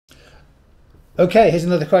Okay, here's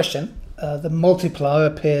another question. The multiplier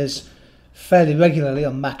appears fairly regularly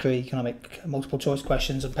on macroeconomic multiple choice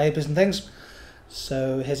questions and papers and things.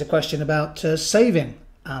 So here's a question about saving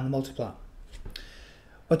and the multiplier.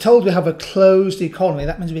 We're told we have a closed economy.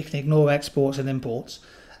 That means we can ignore exports and imports.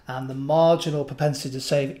 And the marginal propensity to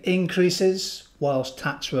save increases whilst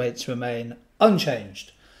tax rates remain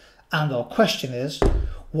unchanged. And our question is,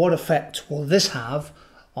 what effect will this have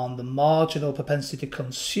on the marginal propensity to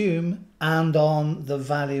consume and on the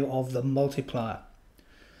value of the multiplier?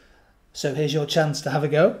 So here's your chance to have a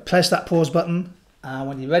go. Press that pause button, and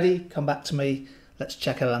when you're ready, come back to me. Let's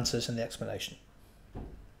check our answers in the explanation.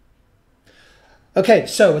 Okay,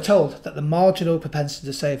 so we're told that the marginal propensity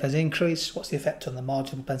to save has increased. What's the effect on the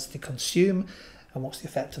marginal propensity to consume? And what's the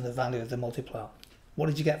effect on the value of the multiplier? What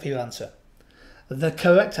did you get for your answer? The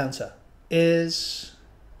correct answer is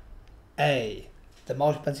A. The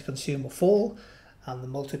marginal propensity to consume will fall and the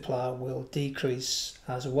multiplier will decrease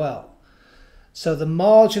as well. So the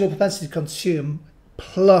marginal propensity to consume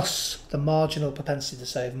plus the marginal propensity to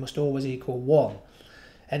save must always equal 1.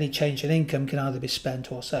 Any change in income can either be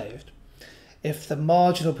spent or saved. If the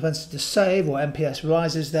marginal propensity to save, or MPS,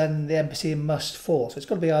 rises, then the MPC must fall. So it's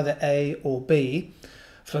got to be either A or B.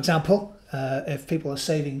 For example, if people are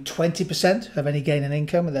saving 20% of any gain in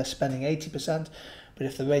income and they're spending 80%, but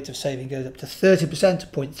if the rate of saving goes up to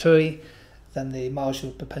 30%, 0.3, then the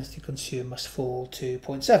marginal propensity to consume must fall to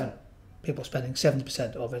 0.7. People spending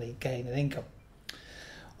 70% of any gain in income.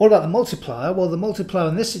 What about the multiplier? Well, the multiplier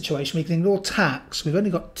in this situation, we can ignore tax. We've only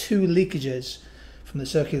got 2 leakages from the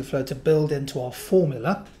circular flow to build into our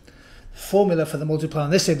formula. The formula for the multiplier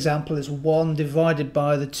in this example is 1 divided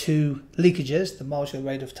by the 2 leakages, the marginal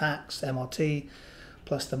rate of tax, MRT,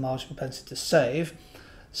 plus the marginal propensity to save.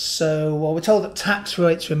 So we're told that tax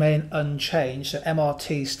rates remain unchanged, so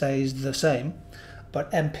MRT stays the same, but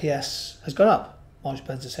MPS has gone up, marginal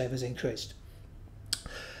propensity to save has increased.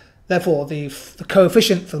 Therefore, the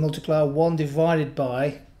coefficient for the multiplier, 1 divided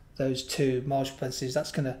by those 2 marginal propensities,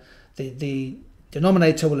 that's going to, the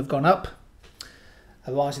denominator will have gone up.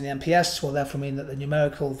 A rise in the MPS will therefore mean that the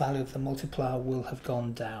numerical value of the multiplier will have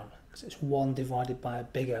gone down, because it's 1 divided by a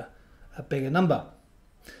bigger number.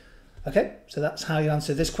 Okay, so that's how you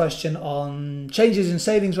answer this question on changes in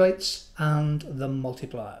savings rates and the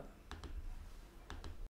multiplier.